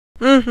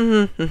Me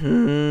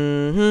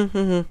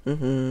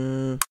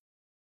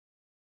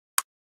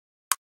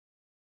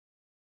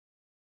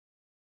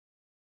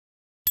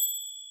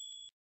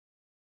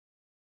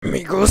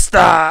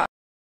gusta!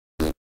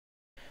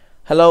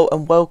 Hello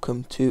and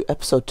welcome to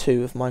episode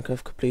 2 of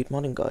Minecraft Complete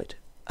Modding Guide,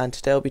 and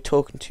today I'll be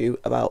talking to you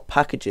about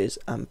packages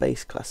and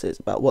base classes,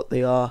 about what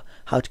they are,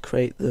 how to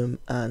create them,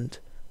 and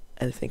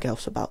anything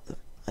else about them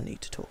I need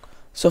to talk.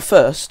 So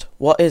first,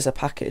 what is a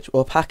package?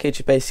 Well, a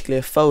package is basically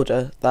a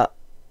folder that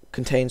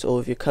contains all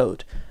of your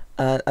code,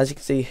 and as you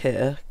can see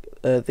here,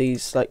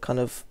 these like kind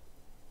of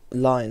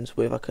lines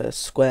with like a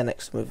square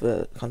next to them with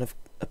a kind of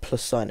a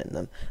plus sign in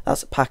them,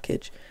 that's a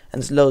package,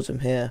 and there's loads of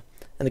them here.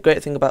 And the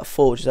great thing about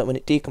Forge is that when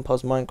it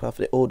decompiles Minecraft,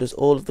 it orders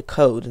all of the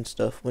code and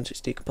stuff once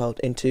it's decompiled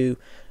into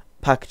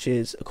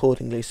packages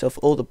accordingly. So for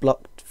all the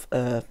block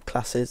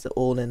classes, they're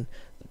all in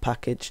the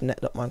package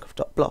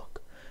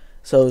net.minecraft.block.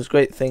 So it's a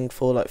great thing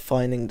for like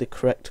finding the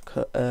correct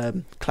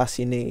class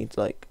you need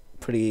like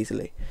pretty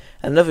easily.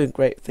 And another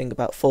great thing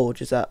about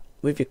Forge is that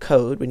with your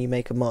code, when you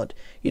make a mod,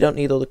 you don't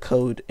need all the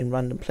code in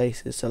random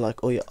places, so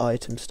like all your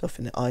item stuff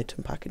in the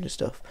item package and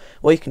stuff.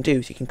 What you can do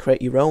is you can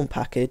create your own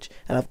package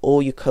and have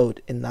all your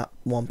code in that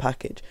one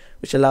package,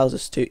 which allows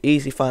us to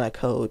easily find our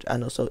code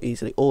and also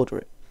easily order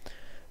it.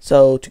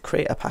 So to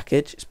create a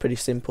package, it's pretty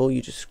simple.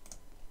 You just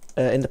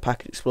in the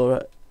Package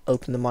Explorer,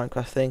 open the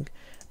Minecraft thing,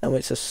 and when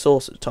it says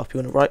source at the top, you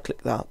want to right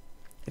click that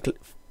and click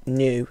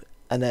new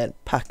and then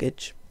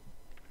package.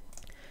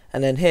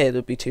 And then here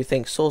there'll be two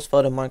things: source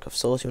folder, Minecraft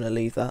source, you want to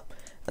leave that,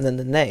 and then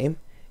the name,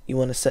 you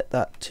want to set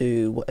that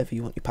to whatever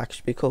you want your package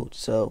to be called.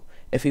 So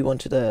if you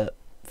wanted a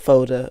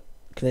folder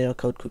container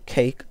code called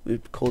cake, we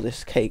would call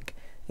this cake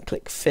and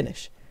click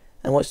finish.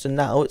 And what's done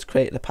now, it's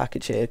created a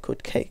package here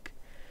called cake.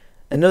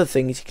 Another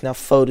thing is you can have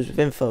folders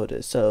within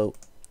folders. So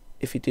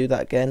if you do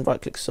that again, right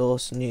click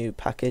source, new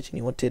package, and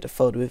you wanted a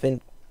folder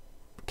within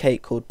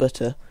cake called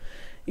butter,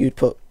 you'd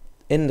put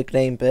in the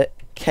name bit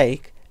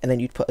cake, and then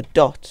you'd put a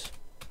dot,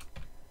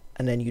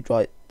 and then you'd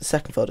write the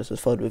second folder, so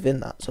it's folder within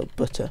that, so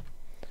butter.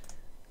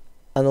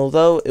 And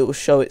although it will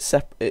show it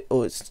separate,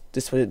 or it's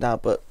displayed now,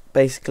 but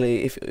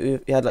basically if you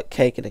had like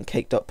cake and then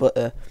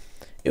cake.butter,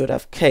 it would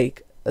have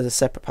cake as a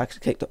separate package,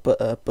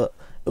 cake.butter, but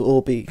it will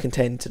all be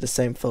contained into the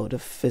same folder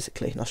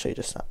physically, and I'll show you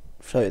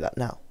that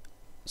now.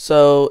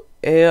 So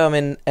here I'm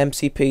in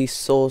MCP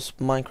source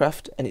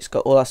Minecraft, and it's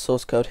got all our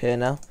source code here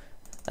now,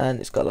 and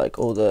it's got like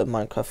all the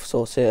Minecraft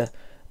source here.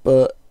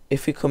 But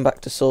if we come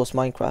back to source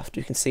Minecraft,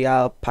 you can see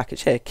our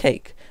package here,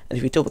 cake, and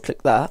if we double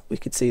click that, we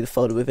could see the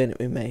folder within it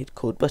we made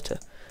called butter.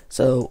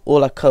 So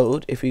all our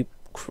code, if we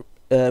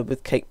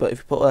with cake, but if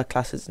we put all our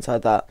classes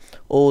inside that,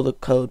 all the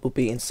code will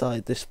be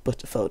inside this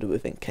butter folder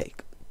within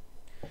cake.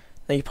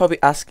 Now you're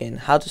probably asking,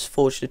 how does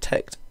Forge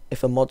detect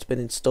if a mod's been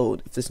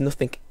installed if there's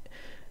nothing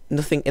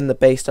in the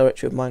base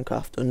directory of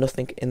Minecraft, or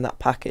nothing in that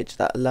package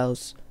that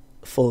allows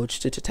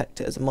Forge to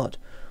detect it as a mod?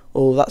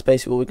 Well, that's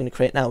basically what we're going to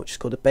create now, which is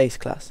called a base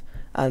class.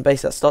 And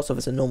basically that starts off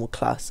as a normal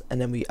class,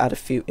 and then we add a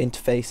few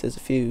interfaces, a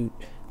few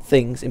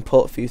things,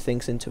 import a few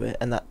things into it,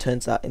 and that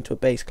turns that into a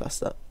base class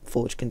that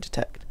Forge can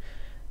detect.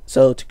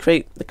 So to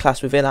create the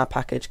class within our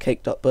package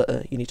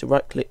cake.butter, you need to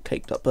right click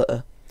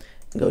cake.butter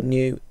and go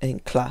new in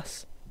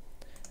class,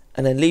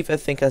 and then leave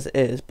everything as it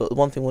is, but the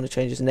one thing we want to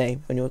change is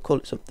name when you want to call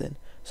it something.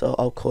 So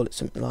I'll call it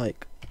something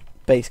like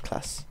base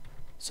class,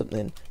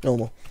 something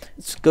normal.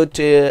 It's good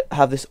to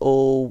have this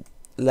all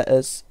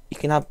letters. You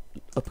can have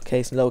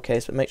uppercase and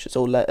lowercase, but make sure it's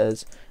all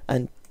letters,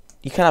 and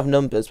you can have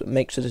numbers, but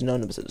make sure there's no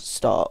numbers at the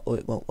start or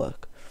it won't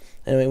work.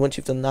 Anyway, once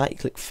you've done that, you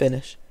click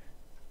finish,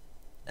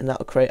 and that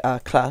will create our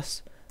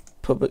class,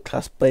 public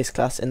class, base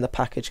class in the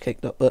package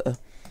cake.butter.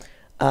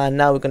 And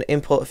now we're going to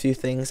import a few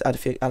things, add a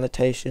few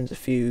annotations, a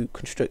few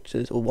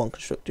constructors, or one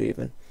constructor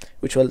even,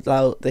 which will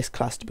allow this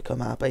class to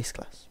become our base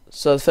class.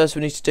 So the first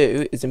we need to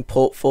do is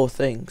import 4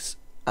 things,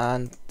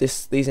 and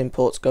these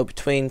imports go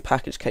between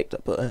package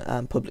cake.butter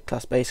and public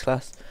class base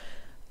class.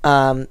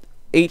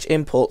 Each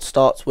import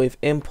starts with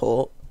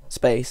import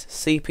space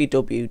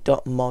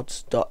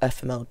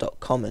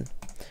cpw.mods.fml.common,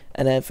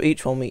 and then for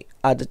each one we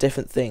add a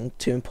different thing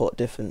to import a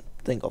different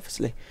thing.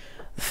 Obviously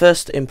the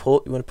first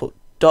import you want to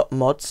put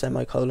 .mod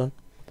semicolon,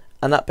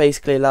 and that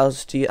basically allows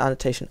us to use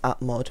annotation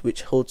 @mod,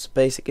 which holds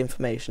basic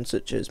information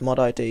such as mod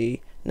ID,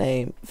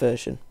 name,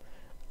 version,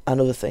 and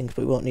other things,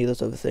 but we won't need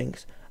those other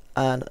things,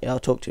 and I'll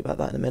talk to you about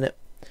that in a minute.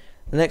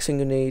 The next thing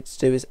we need to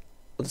do is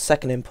the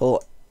second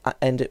import,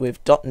 end it with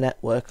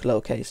 .network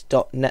lowercase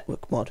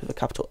 .network mod with a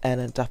capital N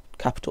and a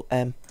capital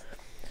M,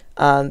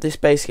 and this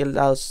basically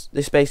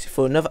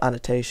for another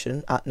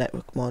annotation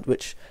 @network mod,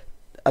 which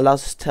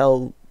allows us to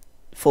tell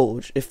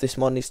Forge if this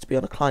mod needs to be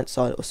on a client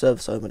side or server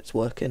side when it's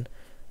working.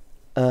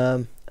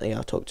 Yeah,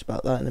 I'll talk to you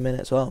about that in a minute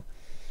as well.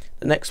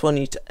 The next one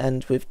you need to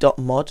end with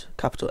 .mod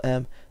capital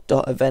M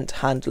 .event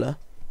handler,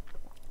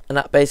 and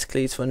that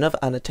basically is for another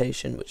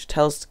annotation which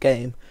tells the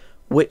game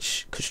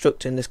which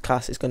constructor in this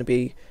class is going to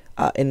be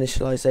our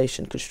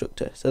initialization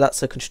constructor. So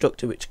that's a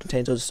constructor which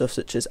contains other stuff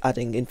such as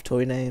adding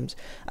inventory names,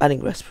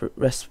 adding recipes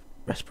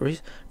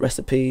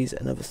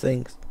and other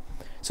things.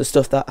 So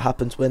stuff that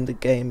happens when the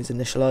game is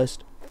initialized.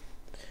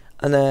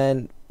 And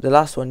then the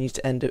last one, you need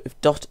to end it with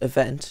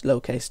 .event,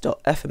 lowercase,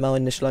 .fml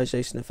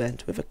initialization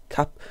event with a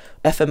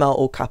FML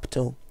all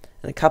capital,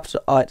 and a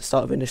capital I at the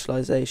start of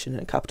initialization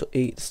and a capital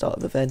E at the start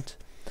of event.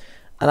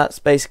 And that's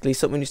basically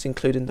something you need to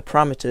include in the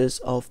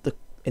parameters of the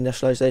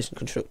initialization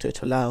constructor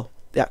to allow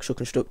the actual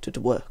constructor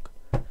to work.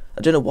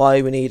 I don't know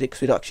why we need it,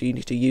 because we don't actually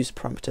need to use a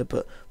parameter,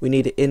 but we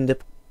need it in the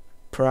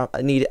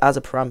need it as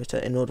a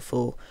parameter in order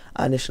for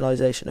our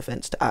initialization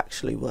events to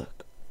actually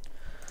work.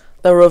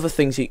 There are other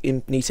things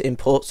you need to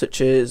import, such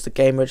as the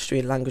game registry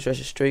and language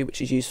registry,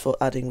 which is used for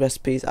adding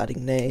recipes,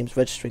 adding names,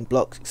 registering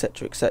blocks,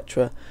 etc,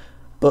 etc.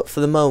 But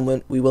for the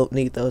moment we won't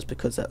need those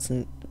because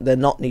they're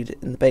not needed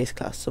in the base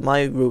class. So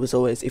my rule is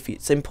always, if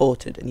it's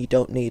imported and you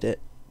don't need it,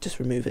 just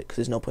remove it, because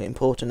there's no point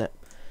importing it.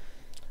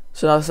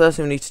 So now the first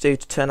thing we need to do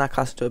to turn our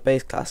class into a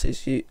base class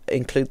is you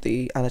include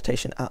the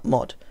annotation at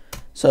mod.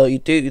 So you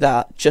do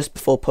that just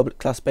before public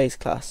class base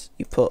class.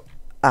 You put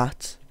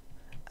at,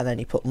 and then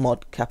you put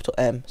mod capital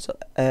M, so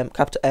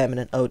capital M and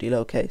then OD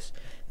lowercase,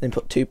 then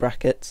put 2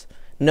 brackets,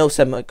 no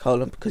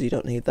semicolon because you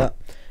don't need that.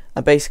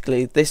 And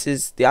basically this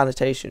is the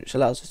annotation which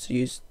allows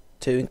us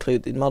to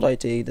include the mod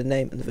ID, the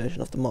name and the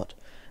version of the mod.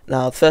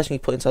 Now the first thing you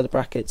put inside the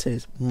brackets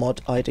is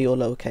mod ID or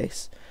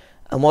lowercase,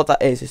 and what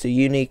that is a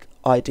unique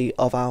ID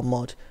of our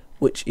mod,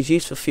 which is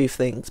used for a few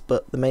things,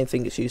 but the main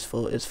thing it's used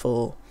for is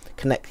for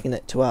connecting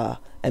it to our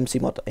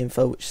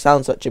mcmod.info, which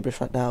sounds like gibberish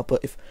right now,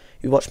 but if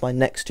you watch my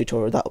next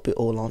tutorial, that will be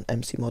all on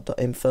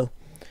mcmod.info.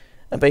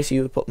 And basically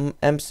you would put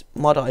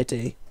mod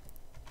ID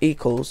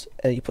equals,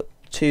 and you put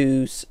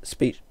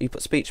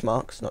speech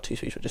marks, not two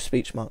speech, but just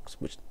speech marks,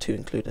 which 2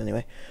 include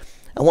anyway.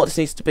 And what this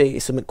needs to be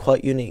is something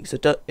quite unique. So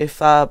if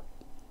our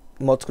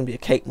mod's going to be a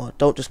cake mod,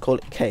 don't just call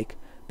it cake,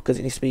 because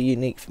it needs to be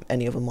unique from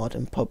any other mod,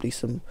 and probably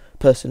some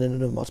person in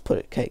another mod put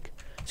it cake.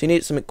 So you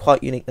need something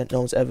quite unique that no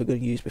one's ever going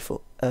to use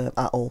before at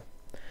all.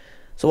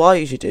 So what I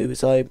usually do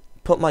is I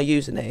put my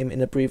username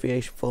in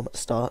abbreviation form at the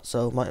start.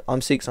 So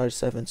I'm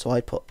Seeks97, so I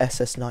put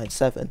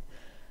SS97,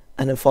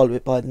 and then follow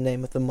it by the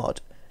name of the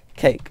mod,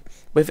 cake.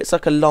 But if it's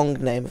like a long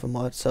name of a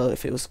mod, so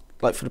if it was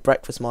like for the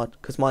breakfast mod,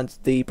 because mine's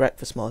the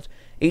breakfast mod,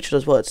 each of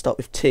those words start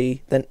with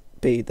T, then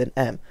B, then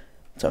M.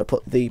 So I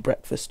put the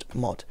breakfast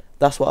mod.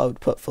 That's what I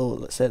would put for,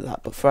 let's say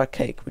that. But for our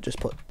cake, we just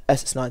put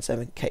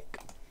SS97 cake.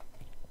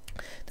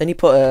 Then you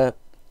put a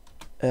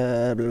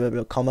blah, blah,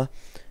 blah, comma,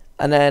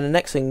 and then the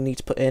next thing you need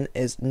to put in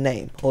is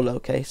name, all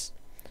lowercase,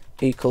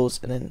 equals,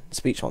 and then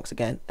speech marks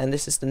again. And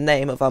this is the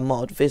name of our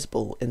mod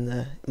visible in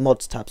the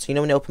mods tab. So you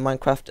know when you open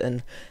Minecraft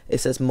and it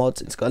says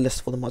mods, it's got a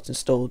list of all the mods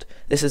installed.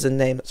 This is a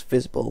name that's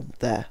visible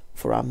there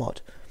for our mod.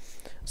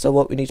 So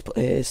what we need to put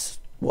here is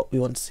what we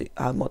want to see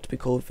our mod to be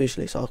called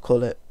visually. So I'll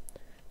call it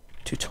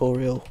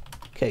tutorial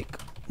cake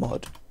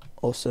mod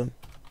awesome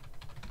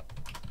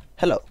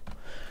hello.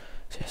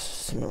 So yes,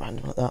 something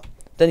random like that.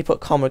 Then you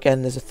put comma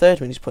again. There's a third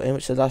one you need to put in,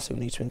 which is the last thing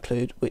we need to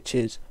include, which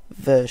is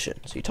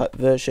version. So you type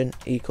version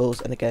equals,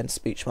 and again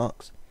speech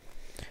marks.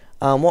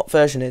 What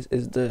version is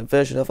the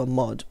version of a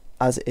mod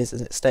as it is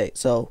in its state.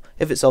 So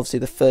if it's obviously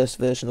the first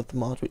version of the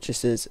mod, which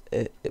this is,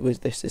 which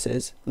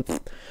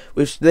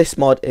this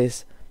mod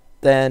is,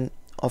 then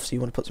obviously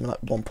you want to put something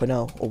like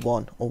 1.0 or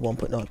 1 or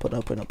 1.9, put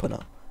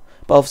 0.0.0.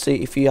 But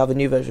obviously if you have a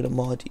new version of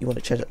mod, you want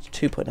to change that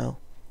to 2.0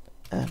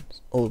 and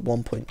or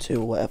 1.2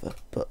 or whatever.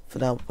 But for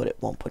now, we'll put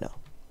it 1.0.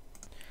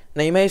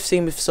 Now you may have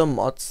seen with some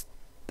mods,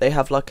 they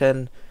have like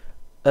an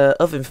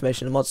other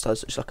information in mod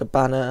styles, such as like a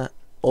banner,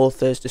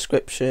 authors,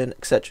 description,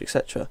 etc,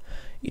 etc.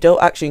 You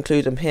don't actually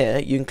include them here.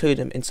 You include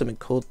them in something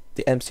called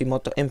the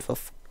mcmod.info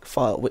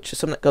file, which is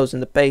something that goes in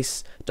the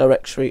base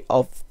directory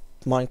of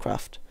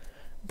Minecraft.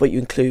 But you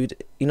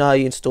include, you know how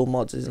you install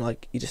mods is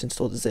like you just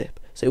install the zip,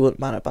 so it wouldn't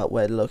matter about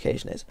where the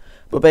location is.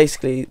 But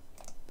basically,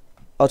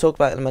 I'll talk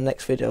about it in my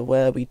next video,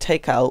 where we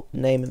take out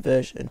name and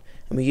version,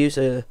 and we use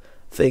a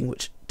thing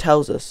which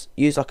tells us,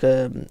 use like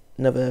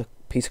another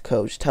piece of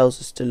code which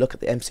tells us to look at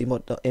the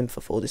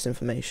mcmod.info for all this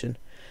information,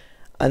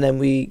 and then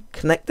we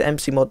connect the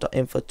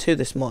mcmod.info to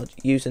this mod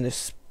using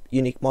this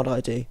unique mod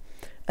ID,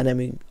 and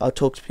then I'll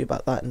talk to you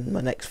about that in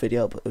my next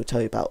video, but it will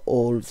tell you about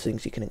all the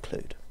things you can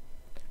include.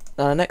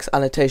 Now the next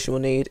annotation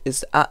we'll need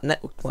is the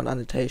 @network mod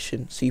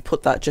annotation. So you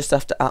put that just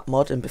after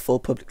 @mod and before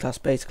public class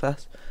base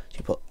class. So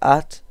you put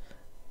at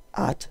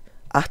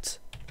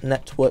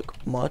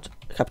network mod,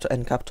 capital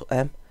N capital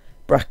M,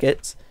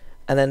 brackets,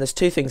 and then there's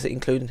 2 things that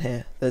include in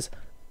here. There's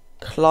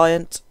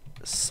client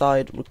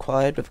side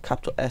required with a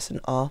capital S and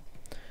R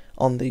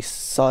on the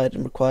side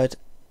and required,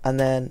 and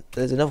then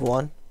there's another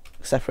one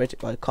separated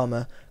by a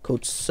comma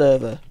called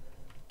server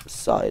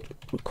side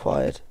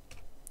required.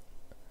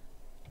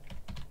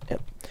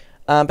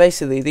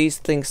 Basically these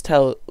things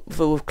tell,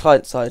 for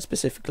client side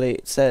specifically,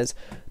 it says,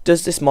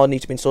 does this mod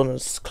need to be installed on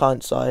the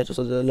client side or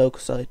the local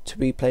side to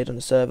be played on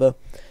the server?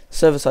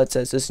 Server side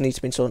says this needs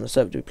to be installed on the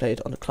server to be played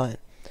on the client.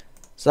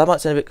 So that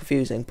might sound a bit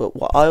confusing, but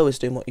what I always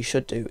do and what you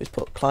should do is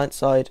put client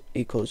side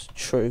equals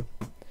true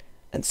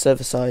and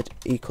server side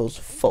equals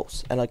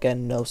false, and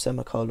again no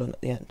semicolon at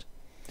the end.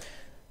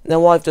 Now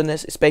why I've done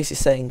this, it's basically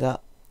saying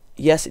that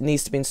yes, it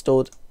needs to be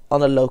installed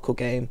on a local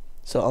game,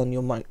 so on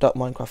your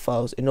 .minecraft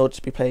files, in order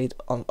to be played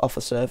off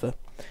a server.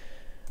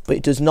 But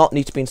it does not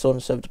need to be installed on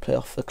a server to play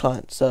off the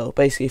client. So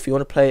basically, if you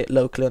want to play it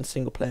locally on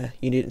single player,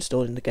 you need it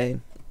installed in the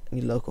game in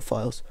your local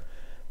files.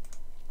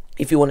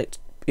 If you want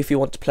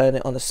to play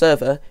it on a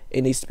server,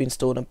 it needs to be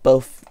installed on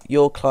both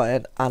your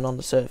client and on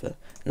the server.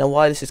 Now,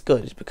 why this is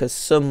good is because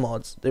some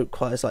mods, it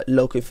requires like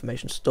local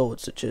information stored,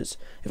 such as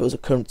if it was a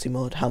currency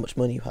mod, how much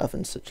money you have,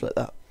 and such like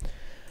that.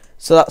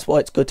 So that's why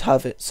it's good to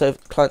have it. So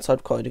client side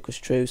required equals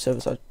true,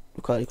 server side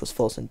required equals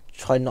false, and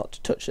try not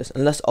to touch this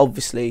unless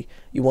obviously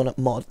you want a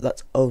mod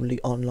that's only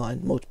online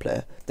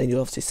multiplayer. Then you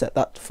obviously set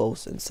that to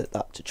false and set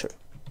that to true.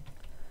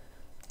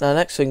 Now, the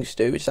next thing to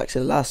do, which is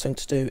actually the last thing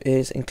to do,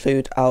 is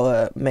include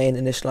our main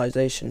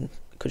initialization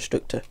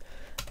constructor.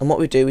 And what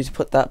we do is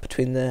put that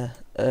between the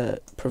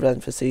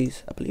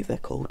parentheses, I believe they're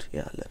called,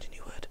 yeah, I learned a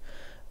new word,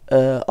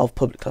 of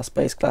public class,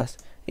 base class.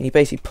 And you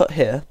basically put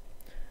here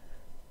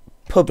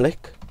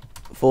public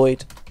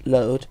void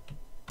load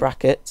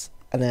brackets,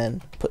 and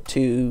then put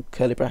 2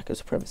 curly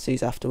brackets or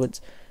parentheses afterwards.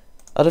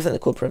 I don't think they're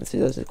called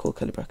parentheses, they're called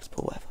curly brackets,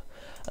 but whatever.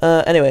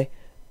 Anyway,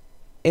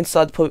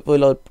 inside the public void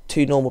load,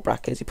 2 normal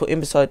brackets. You put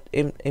in between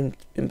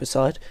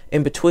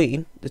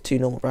the 2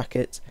 normal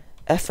brackets,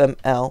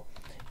 FML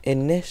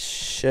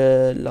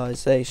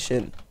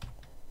initialization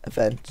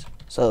event.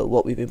 So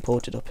what we've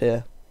imported up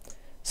here,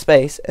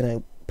 space, and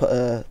then put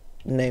a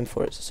name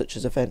for it, such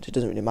as event. It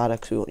doesn't really matter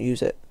because we won't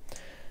use it.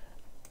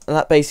 And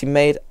that's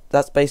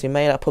basically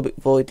made our public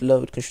void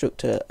load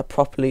constructor a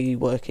properly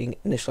working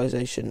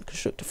initialization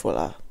constructor for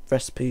our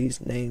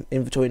recipes,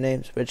 inventory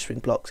names, registering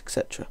blocks,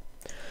 etc.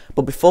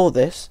 But before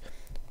this,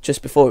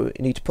 just before it,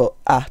 you need to put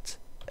at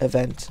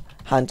event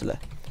handler,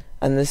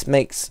 and this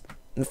makes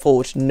the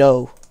Forge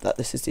know that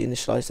this is the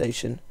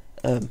initialization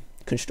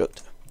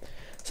constructor.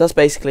 So that's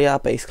basically our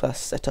base class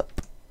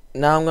setup.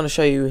 Now I'm going to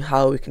show you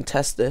how we can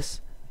test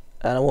this,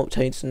 and I won't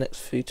tell you in the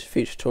next future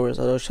tutorials.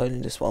 I'll show you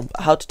in this one.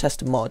 But how to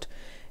test a mod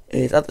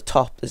is at the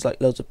top there's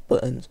like loads of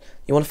buttons.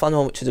 You want to find the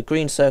one which is a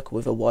green circle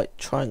with a white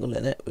triangle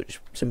in it,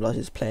 which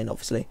symbolizes playing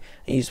obviously,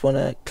 and you just want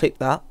to click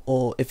that,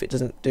 or if it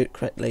doesn't do it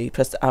correctly,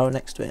 press the arrow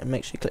next to it and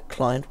make sure you click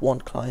client,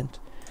 one client,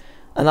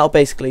 and that'll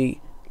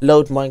basically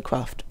load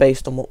Minecraft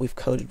based on what we've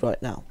coded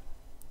right now.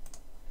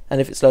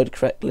 And if it's loaded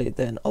correctly,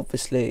 then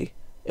obviously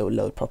it will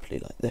load properly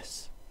like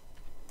this.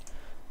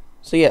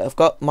 So yeah, I've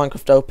got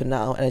Minecraft open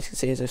now, and as you can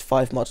see there's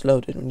 5 mods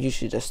loaded, and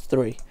usually just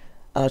 3.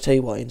 And I'll tell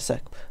you why in a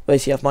sec.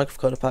 Basically you have Minecraft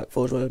Coder Pack,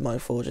 Forge World,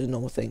 Mineforge, and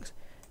normal things.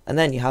 And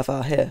then you have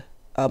our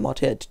mod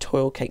here,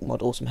 Tutorial Cake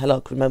Mod Awesome Hello.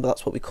 Because remember,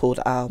 that's what we called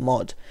our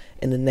mod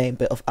in the name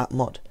bit of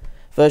 @mod.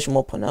 Version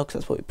 1.0, because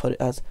that's what we put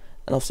it as.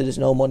 And obviously there's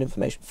no mod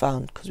information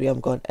found because we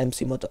haven't got an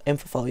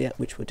mcmod.info file yet,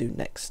 which we'll do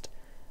next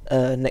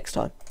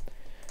time.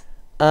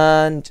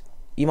 And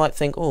you might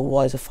think, oh,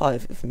 why is a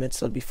 5 if we meant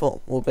to be 4?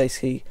 Well,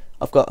 basically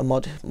I've got a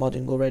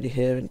modding already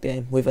here in the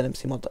game with an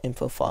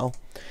mcmod.info file,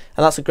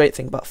 and that's a great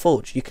thing about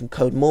Forge. You can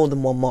code more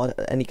than one mod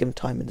at any given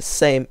time in the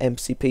same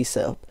MCP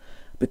setup,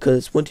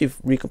 because once you've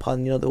recompiled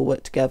and you know they all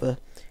work together,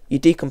 you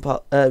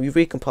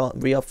recompile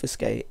and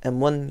re-obfuscate, and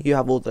when you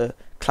have all the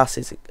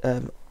classes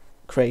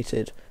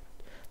created,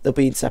 they'll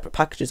be in separate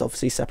packages,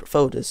 obviously separate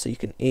folders, so you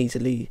can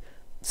easily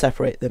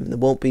separate them and they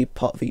won't be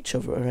part of each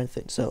other or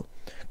anything. So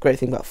great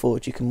thing about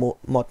Forge, you can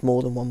mod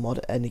more than one mod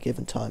at any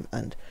given time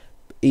and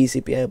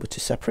easily be able to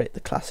separate the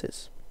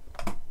classes.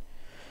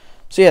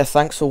 So yeah,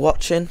 thanks for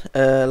watching.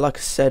 Like I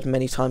said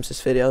many times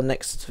this video,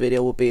 next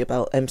video will be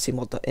about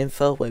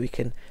mcmod.info, where we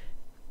can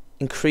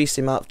increase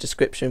the amount of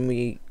description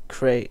we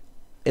create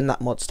in that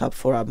mods tab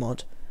for our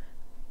mod.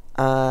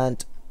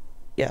 And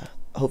yeah,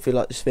 I hope you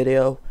like this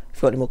video. If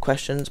you've got any more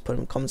questions, put them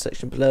in the comment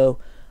section below.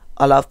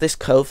 I'll have this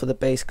code for the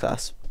base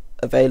class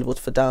available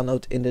for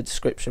download in the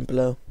description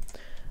below.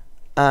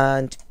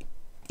 And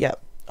yeah,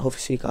 I hope to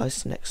see you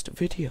guys next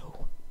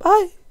video.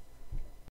 Bye.